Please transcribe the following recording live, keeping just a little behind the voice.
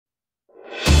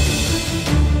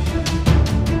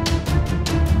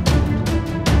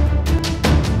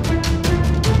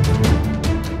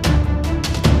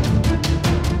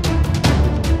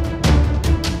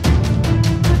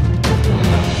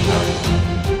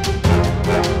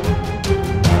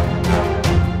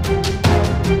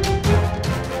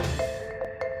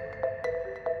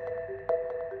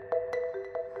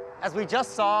we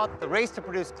just saw, the race to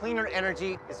produce cleaner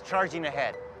energy is charging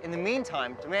ahead. In the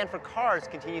meantime, demand for cars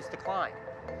continues to climb.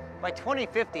 By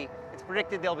 2050, it's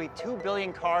predicted there'll be 2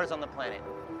 billion cars on the planet,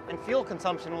 and fuel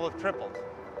consumption will have tripled.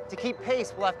 To keep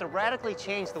pace, we'll have to radically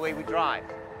change the way we drive.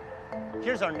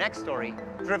 Here's our next story,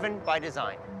 Driven by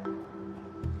Design.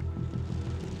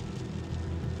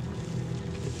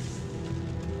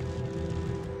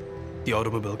 The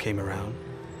automobile came around.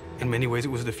 In many ways, it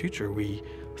was the future. We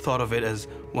thought of it as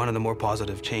one of the more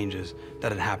positive changes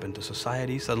that had happened to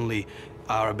society. Suddenly,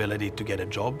 our ability to get a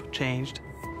job changed.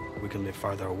 We can live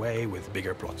farther away with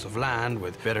bigger plots of land,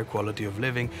 with better quality of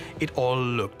living. It all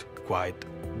looked quite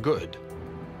good.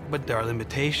 But there are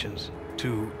limitations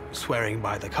to swearing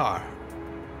by the car.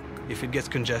 If it gets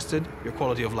congested, your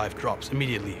quality of life drops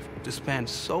immediately. To spend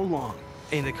so long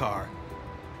in the car,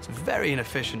 it's very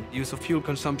inefficient use of fuel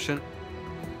consumption.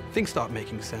 Things start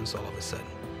making sense all of a sudden.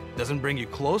 It doesn't bring you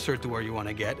closer to where you want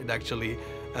to get. It actually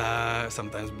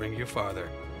sometimes brings you farther.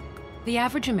 The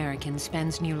average American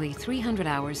spends nearly 300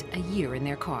 hours a year in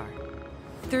their car,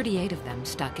 38 of them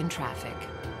stuck in traffic.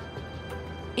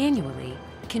 Annually,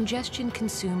 congestion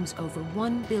consumes over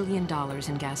 $1 billion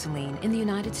in gasoline in the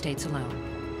United States alone.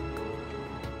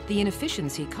 The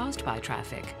inefficiency caused by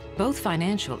traffic, both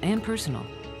financial and personal,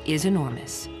 is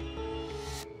enormous.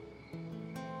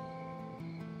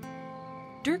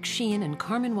 Dirk Sheehan and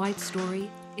Carmen White's story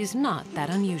is not that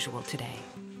unusual today.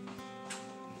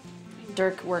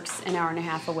 Dirk works an hour and a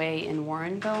half away in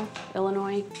Warrenville,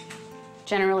 Illinois.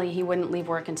 Generally, he wouldn't leave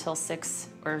work until 6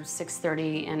 or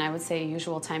 6:30, and I would say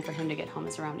usual time for him to get home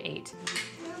is around 8.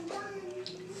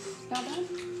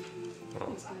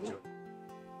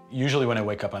 Usually when I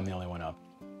wake up, I'm the only one up.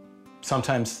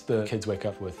 Sometimes the kids wake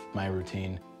up with my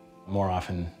routine. More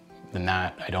often than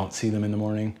not, I don't see them in the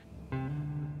morning.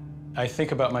 I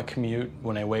think about my commute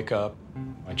when I wake up.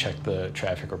 I check the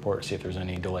traffic report, see if there's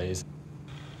any delays.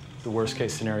 The worst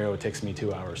case scenario, it takes me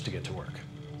 2 hours to get to work.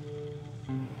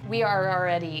 We are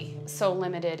already so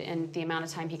limited in the amount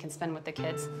of time he can spend with the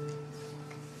kids.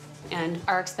 And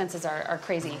our expenses are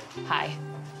crazy high.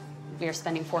 We are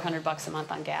spending $400 a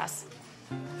month on gas.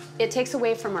 It takes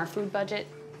away from our food budget,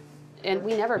 and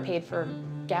we never paid for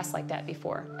gas like that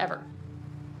before, ever.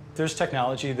 There's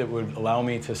technology that would allow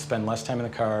me to spend less time in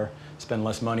the car, spend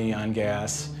less money on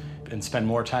gas, and spend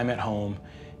more time at home.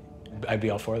 I'd be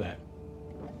all for that.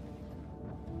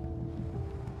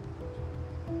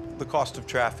 The cost of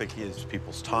traffic is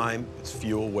people's time, it's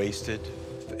fuel wasted,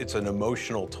 it's an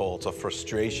emotional toll, it's a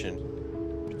frustration.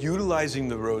 Utilizing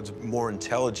the roads more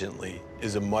intelligently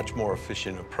is a much more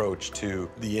efficient approach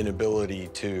to the inability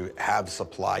to have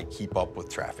supply keep up with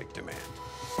traffic demand.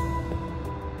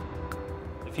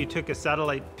 If you took a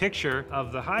satellite picture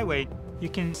of the highway, you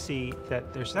can see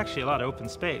that there's actually a lot of open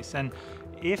space. And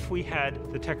if we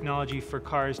had the technology for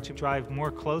cars to drive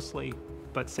more closely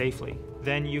but safely,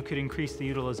 then you could increase the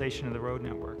utilization of the road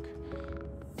network.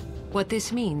 What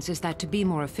this means is that to be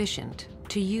more efficient,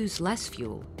 to use less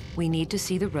fuel, we need to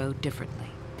see the road differently.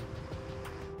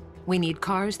 We need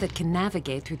cars that can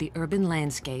navigate through the urban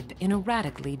landscape in a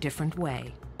radically different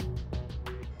way.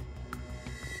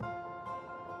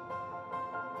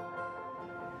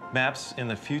 Maps in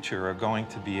the future are going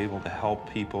to be able to help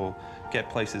people get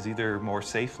places either more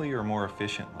safely or more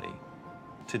efficiently.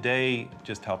 Today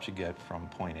just helps you get from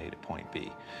point A to point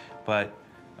B. But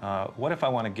what if I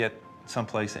want to get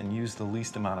someplace and use the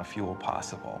least amount of fuel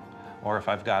possible? Or if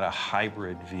I've got a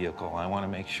hybrid vehicle, I want to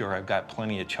make sure I've got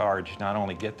plenty of charge, not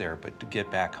only get there, but to get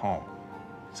back home.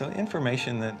 So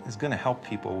information that is going to help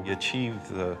people achieve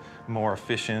the more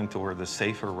efficient or the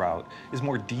safer route is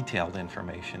more detailed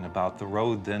information about the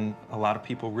road than a lot of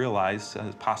people realize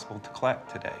is possible to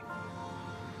collect today.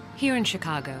 Here in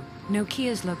Chicago,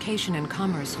 Nokia's Location and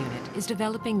Commerce Unit is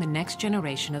developing the next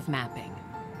generation of mapping.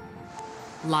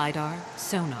 LiDAR,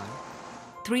 sonar,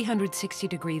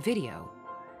 360-degree video,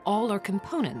 all are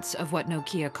components of what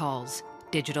Nokia calls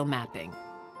digital mapping.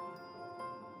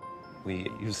 We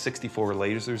use 64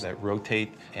 lasers that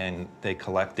rotate, and they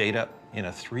collect data in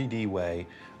a 3D way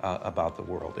about the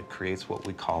world. It creates what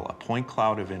we call a point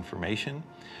cloud of information.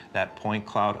 That point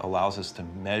cloud allows us to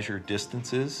measure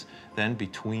distances then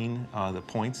between the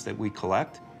points that we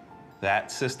collect.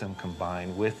 That system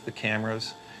combined with the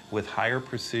cameras, with higher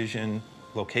precision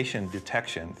location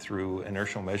detection through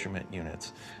inertial measurement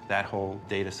units, that whole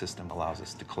data system allows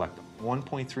us to collect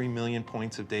 1.3 million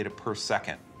points of data per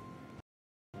second.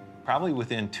 Probably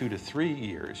within 2 to 3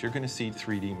 years, you're going to see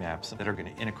 3D maps that are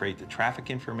going to integrate the traffic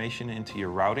information into your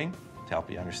routing to help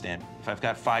you understand. If I've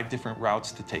got 5 different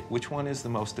routes to take, which one is the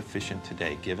most efficient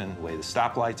today, given the way the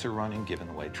stoplights are running, given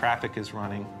the way traffic is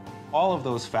running? All of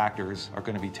those factors are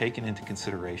going to be taken into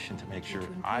consideration to make sure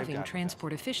I've improving got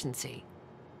transport efficiency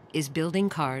is building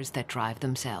cars that drive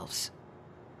themselves.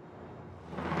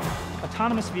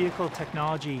 Autonomous vehicle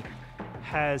technology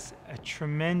has a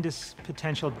tremendous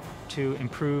potential to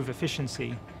improve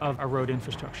efficiency of our road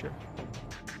infrastructure.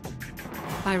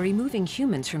 By removing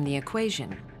humans from the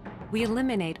equation, we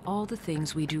eliminate all the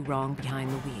things we do wrong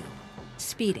behind the wheel.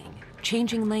 Speeding,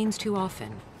 changing lanes too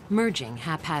often, merging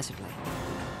haphazardly.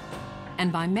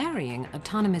 And by marrying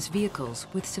autonomous vehicles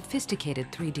with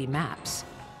sophisticated 3D maps,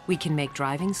 we can make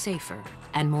driving safer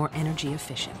and more energy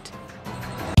efficient.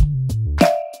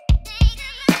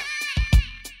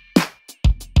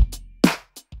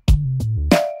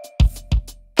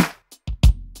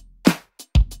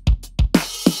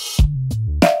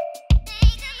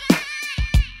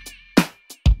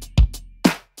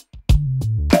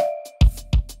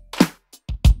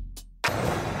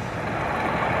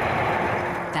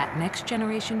 That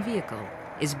next-generation vehicle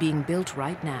is being built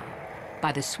right now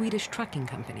by the Swedish trucking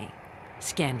company,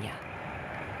 Scania.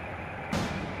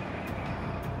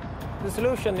 The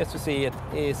solution, as you see it,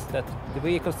 is that the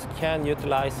vehicles can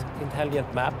utilize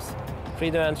intelligent maps,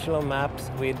 three-dimensional maps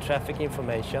with traffic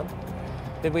information.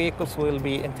 The vehicles will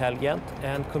be intelligent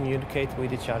and communicate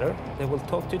with each other. They will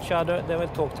talk to each other, they will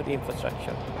talk to the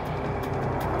infrastructure.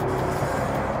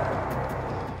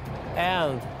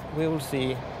 And we will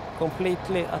see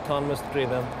completely autonomous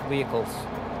driven vehicles.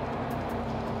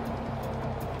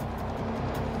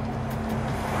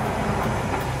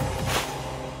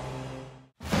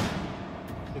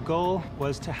 The goal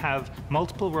was to have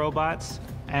multiple robots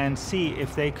and see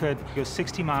if they could go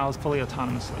 60 miles fully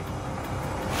autonomously.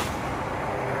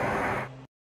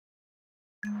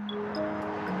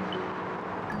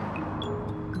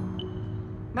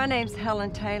 My name's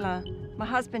Helen Taylor. My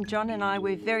husband John and I,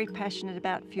 we're very passionate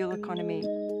about fuel economy.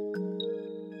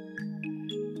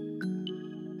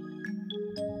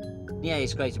 Yeah,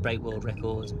 it's great to break world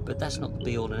records, but that's not the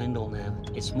be-all and end-all now.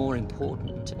 It's more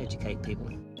important to educate people.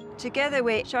 Together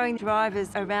we're showing drivers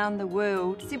around the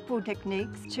world simple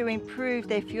techniques to improve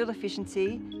their fuel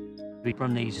efficiency. We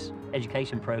run these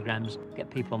education programs,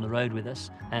 get people on the road with us,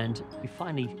 and we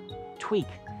finally tweak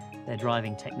their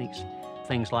driving techniques.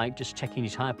 Things like just checking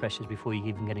your tyre pressures before you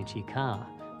even get into your car.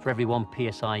 For every 1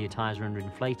 PSI your tyres are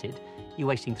underinflated, you're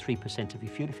wasting 3% of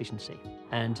your fuel efficiency.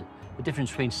 And the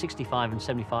difference between 65 and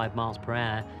 75 miles per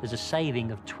hour, there's a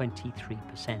saving of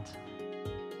 23%.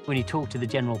 When you talk to the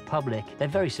general public, they're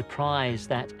very surprised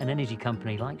that an energy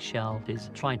company like Shell is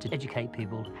trying to educate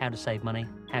people how to save money,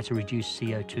 how to reduce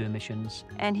CO2 emissions.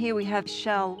 And here we have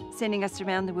Shell sending us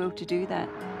around the world to do that.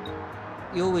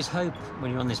 You always hope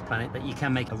when you're on this planet that you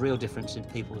can make a real difference in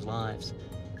people's lives.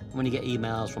 When you get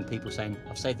emails from people saying,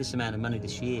 I've saved this amount of money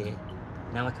this year,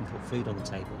 now I can put food on the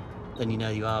table, then you know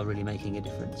you are really making a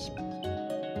difference.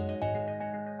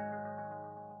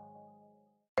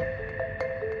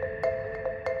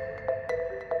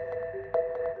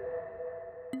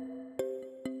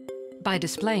 By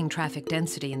displaying traffic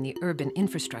density in the urban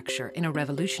infrastructure in a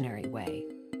revolutionary way,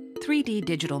 3D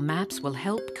digital maps will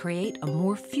help create a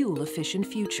more fuel-efficient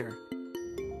future.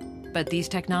 But these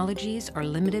technologies are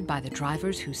limited by the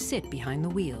drivers who sit behind the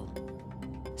wheel.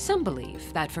 Some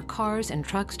believe that for cars and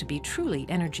trucks to be truly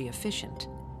energy efficient,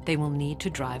 they will need to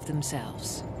drive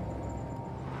themselves.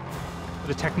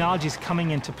 The technology is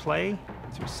coming into play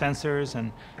through sensors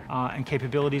and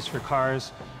capabilities for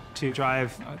cars to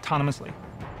drive autonomously.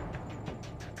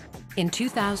 In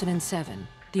 2007,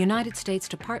 the United States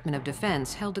Department of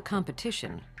Defense held a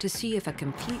competition to see if a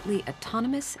completely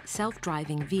autonomous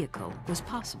self-driving vehicle was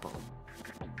possible.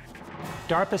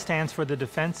 DARPA stands for the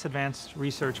Defense Advanced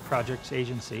Research Projects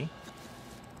Agency.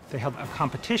 They held a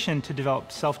competition to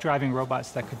develop self-driving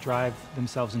robots that could drive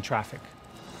themselves in traffic.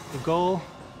 The goal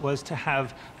was to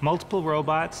have multiple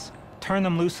robots, turn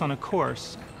them loose on a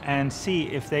course, and see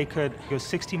if they could go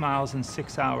 60 miles in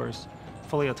 6 hours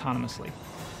fully autonomously.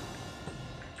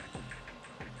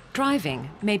 Driving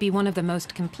may be one of the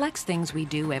most complex things we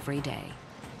do every day.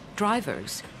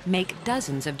 Drivers make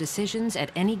dozens of decisions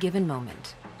at any given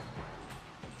moment.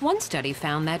 One study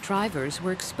found that drivers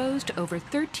were exposed to over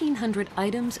 1,300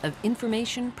 items of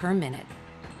information per minute.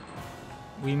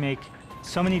 We make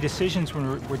so many decisions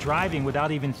when we're driving without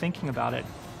even thinking about it.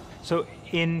 So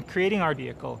in creating our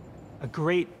vehicle, a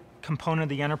great component of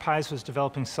the enterprise was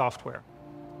developing software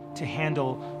to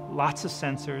handle lots of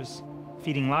sensors,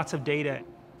 feeding lots of data,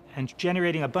 and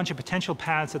generating a bunch of potential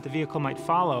paths that the vehicle might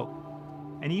follow.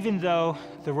 And even though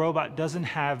the robot doesn't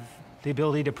have the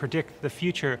ability to predict the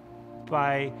future,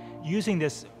 by using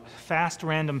this fast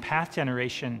random path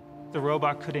generation, the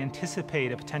robot could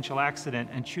anticipate a potential accident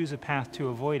and choose a path to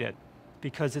avoid it.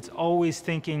 because it's always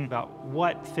thinking about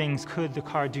what things could the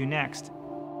car do next.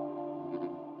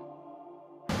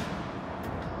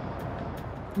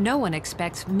 No one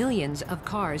expects millions of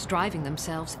cars driving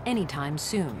themselves anytime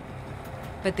soon.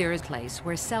 But there is a place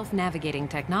where self-navigating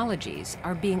technologies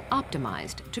are being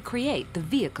optimized to create the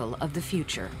vehicle of the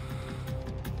future.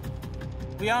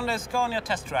 We are on the Scania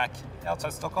test track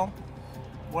outside Stockholm,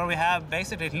 where we have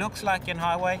basically, it looks like a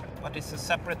highway, but it's a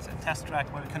separate test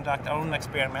track where we conduct our own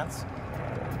experiments.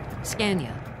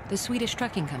 Scania, the Swedish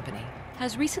trucking company,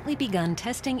 has recently begun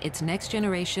testing its next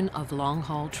generation of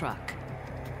long-haul truck.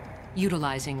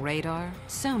 Utilizing radar,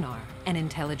 sonar, and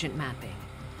intelligent mapping,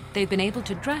 they've been able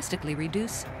to drastically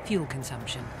reduce fuel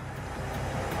consumption.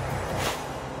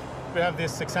 We have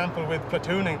this example with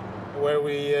platooning, where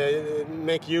we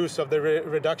make use of the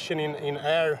reduction in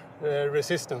air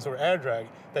resistance or air drag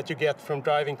that you get from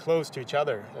driving close to each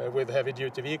other with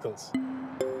heavy-duty vehicles.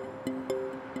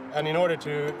 And in order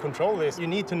to control this, you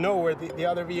need to know where the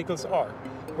other vehicles are,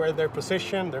 where their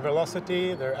position, their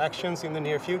velocity, their actions in the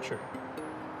near future.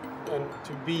 And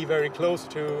to be very close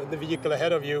to the vehicle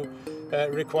ahead of you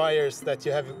requires that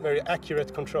you have very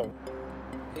accurate control.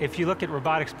 If you look at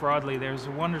robotics broadly, there's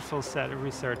a wonderful set of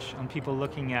research on people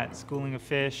looking at schooling of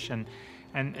fish and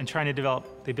trying to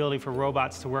develop the ability for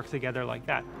robots to work together like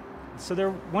that. So there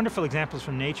are wonderful examples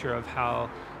from nature of how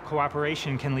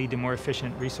cooperation can lead to more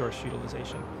efficient resource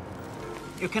utilization.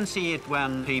 You can see it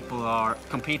when people are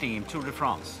competing in Tour de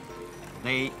France.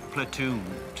 They platoon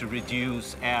to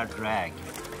reduce air drag.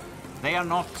 They are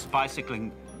not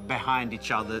bicycling behind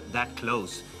each other that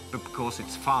close because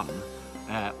it's fun.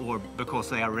 Or because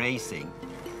they are racing.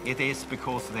 It is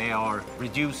because they are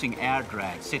reducing air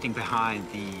drag, sitting behind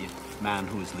the man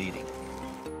who is leading.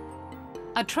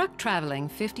 A truck traveling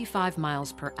 55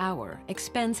 miles per hour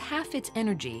expends half its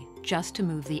energy just to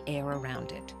move the air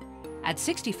around it. At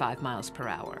 65 miles per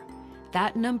hour,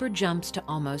 that number jumps to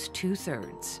almost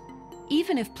 2/3.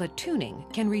 Even if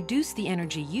platooning can reduce the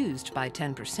energy used by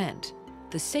 10%,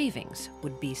 the savings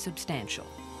would be substantial.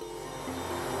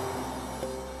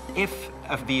 If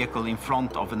a vehicle in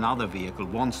front of another vehicle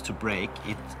wants to brake,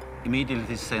 it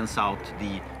immediately sends out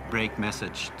the brake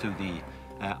message to the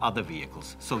other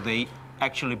vehicles. So they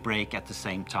actually brake at the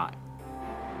same time.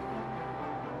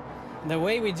 The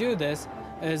way we do this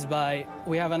is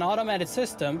we have an automated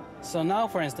system. So now,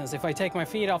 for instance, if I take my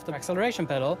feet off the acceleration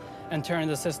pedal and turn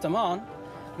the system on,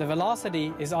 the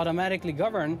velocity is automatically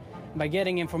governed by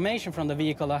getting information from the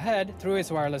vehicle ahead through its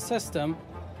wireless system.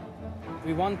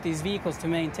 We want these vehicles to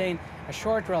maintain a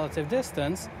short relative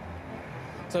distance.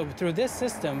 So through this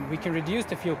system, we can reduce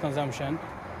the fuel consumption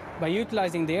by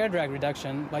utilizing the air drag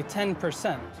reduction by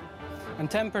 10%. And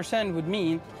 10% would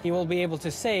mean you will be able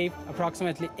to save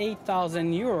approximately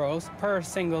 8,000 euros per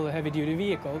single heavy-duty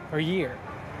vehicle per year.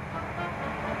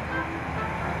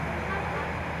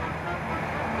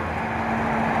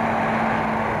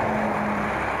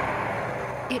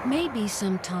 It may be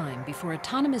some time before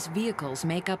autonomous vehicles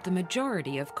make up the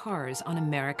majority of cars on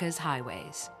America's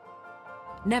highways.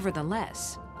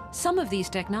 Nevertheless, some of these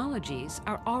technologies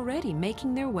are already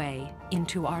making their way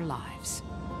into our lives.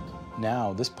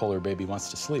 Now, this polar baby wants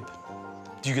to sleep.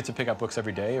 Do you get to pick up books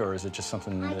every day, or is it just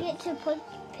something I get to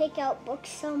pick out books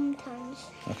sometimes.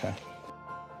 Okay.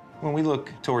 When we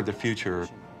look toward the future,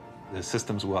 the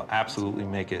systems will absolutely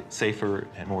make it safer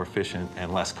and more efficient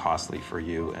and less costly for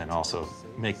you, and also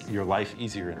make your life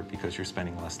easier because you're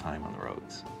spending less time on the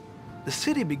roads. The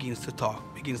city begins to talk,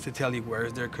 begins to tell you where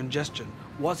is there congestion,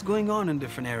 what's going on in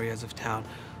different areas of town.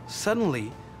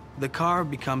 Suddenly, the car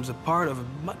becomes a part of a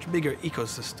much bigger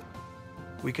ecosystem.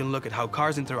 We can look at how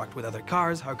cars interact with other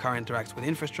cars, how car interacts with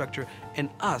infrastructure, and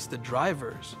us, the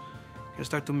drivers, can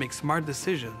start to make smart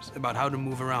decisions about how to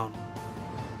move around.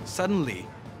 Suddenly,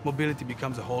 mobility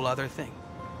becomes a whole other thing.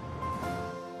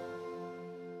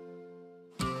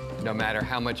 No matter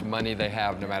how much money they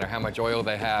have, no matter how much oil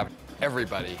they have,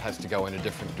 everybody has to go in a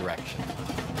different direction.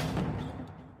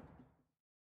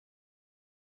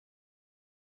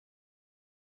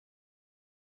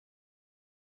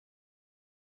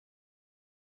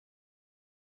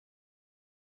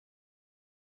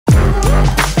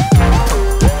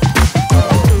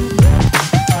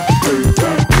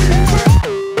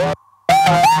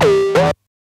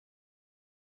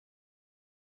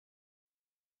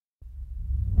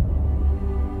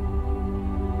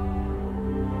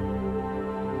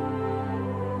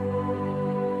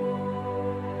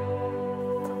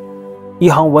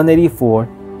 EHang 184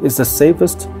 is the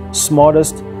safest,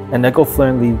 smartest, and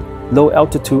eco-friendly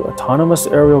low-altitude autonomous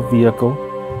aerial vehicle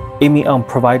aiming on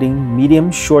providing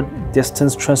medium-short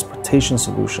distance transportation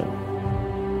solution.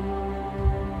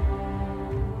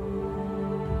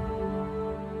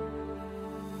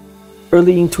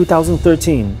 Early in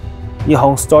 2013,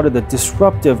 Yihong started a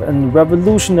disruptive and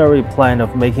revolutionary plan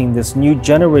of making this new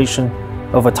generation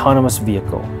of autonomous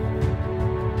vehicle.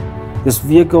 This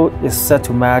vehicle is set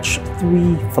to match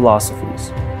 3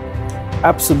 philosophies: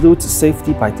 absolute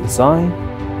safety by design,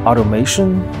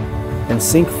 automation, and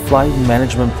sync flight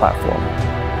management platform.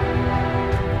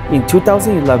 In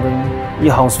 2011,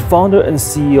 Yihong's founder and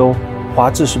CEO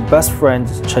Hua Zhi's best friend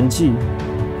Chen Ji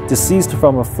deceased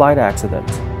from a flight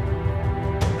accident.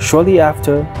 Shortly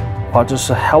after, Hua Zhi's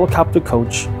helicopter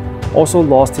coach also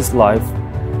lost his life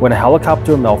when a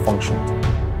helicopter malfunctioned.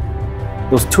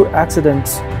 Those 2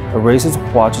 accidents erases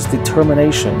Hua Zhi's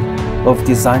determination of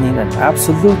designing an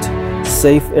absolute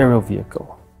safe aerial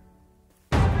vehicle.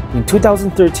 In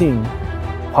 2013,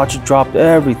 Hua Zhi dropped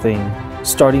everything,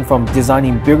 starting from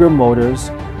designing bigger motors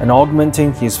and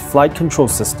augmenting his flight control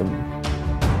system.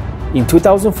 In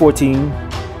 2014,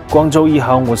 Guangzhou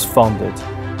Yihang was founded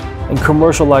and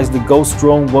commercialized the Ghost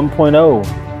Drone 1.0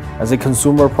 as a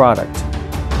consumer product.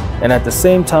 And at the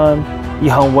same time,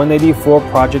 Yihang 184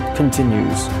 project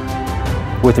continues.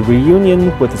 With a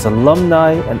reunion with its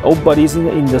alumni and old buddies in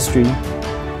the industry,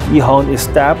 Yihang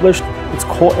established its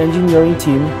core engineering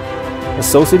team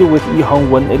associated with Yihang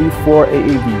 184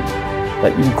 AAV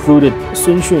that included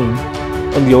Sun Xun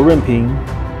and Liu Renping,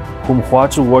 whom Hua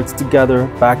Zhi worked together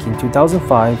back in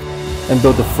 2005 and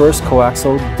built the first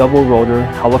coaxial double-rotor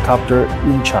helicopter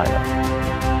in China.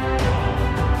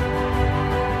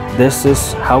 This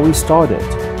is how we started.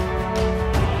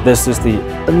 This is the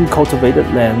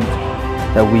uncultivated land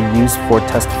that we use for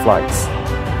test flights.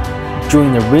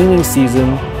 During the raining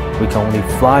season, we can only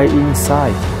fly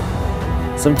inside.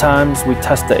 Sometimes we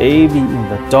test the AAV in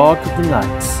the dark of the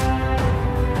nights.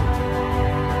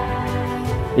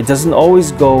 It doesn't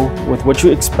always go with what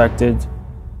you expected.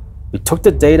 We took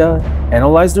the data,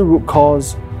 analyzed the root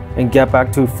cause, and get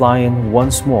back to flying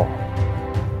once more.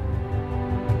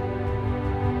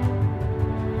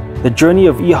 The journey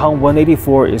of Yihang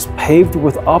 184 is paved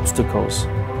with obstacles,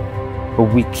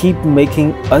 but we keep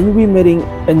making unremitting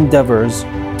endeavors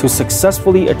to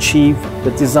successfully achieve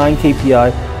the design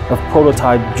KPI of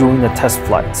prototype during the test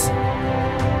flights.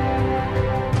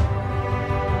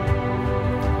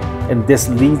 And this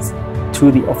leads to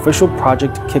the official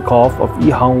project kickoff of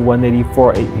Yihang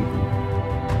 184 AAV.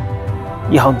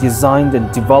 Yihang designed and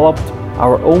developed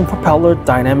our own propeller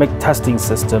dynamic testing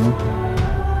system.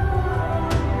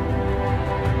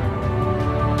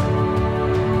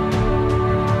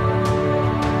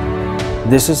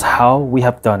 This is how we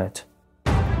have done it.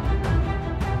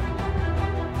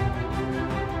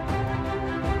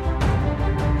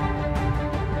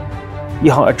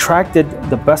 Yihang attracted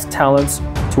the best talents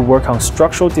to work on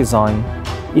structural design,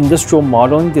 industrial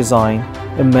modeling design,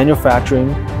 and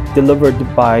manufacturing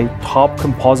delivered by top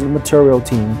composite material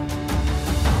team.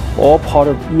 All part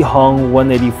of Yihang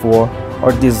 184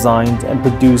 are designed and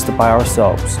produced by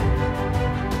ourselves.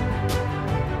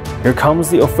 Here comes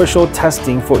the official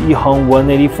testing for Yihang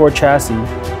 184 chassis,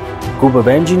 group of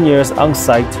engineers on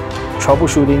site,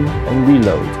 troubleshooting and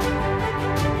reload.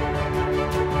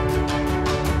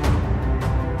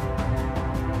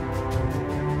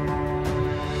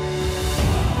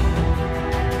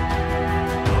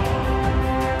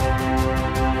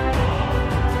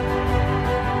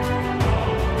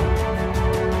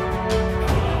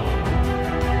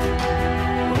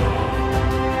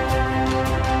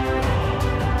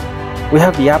 We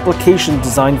have the application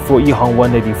designed for Yihang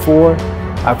 184.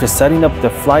 After setting up the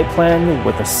flight plan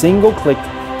with a single click,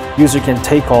 user can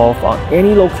take off on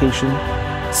any location,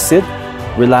 sit,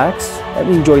 relax, and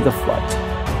enjoy the flight.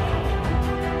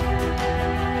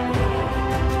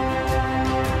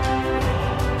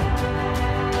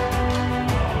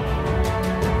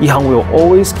 Yihang will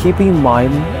always keep in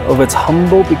mind of its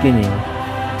humble beginning,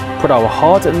 put our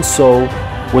heart and soul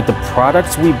with the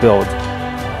products we build.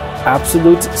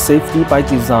 Absolute safety by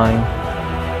design,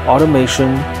 automation,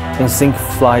 and sync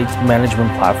flight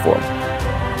management platform.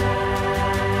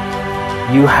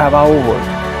 You have our word.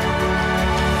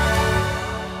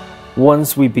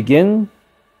 Once we begin,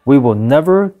 we will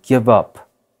never give up.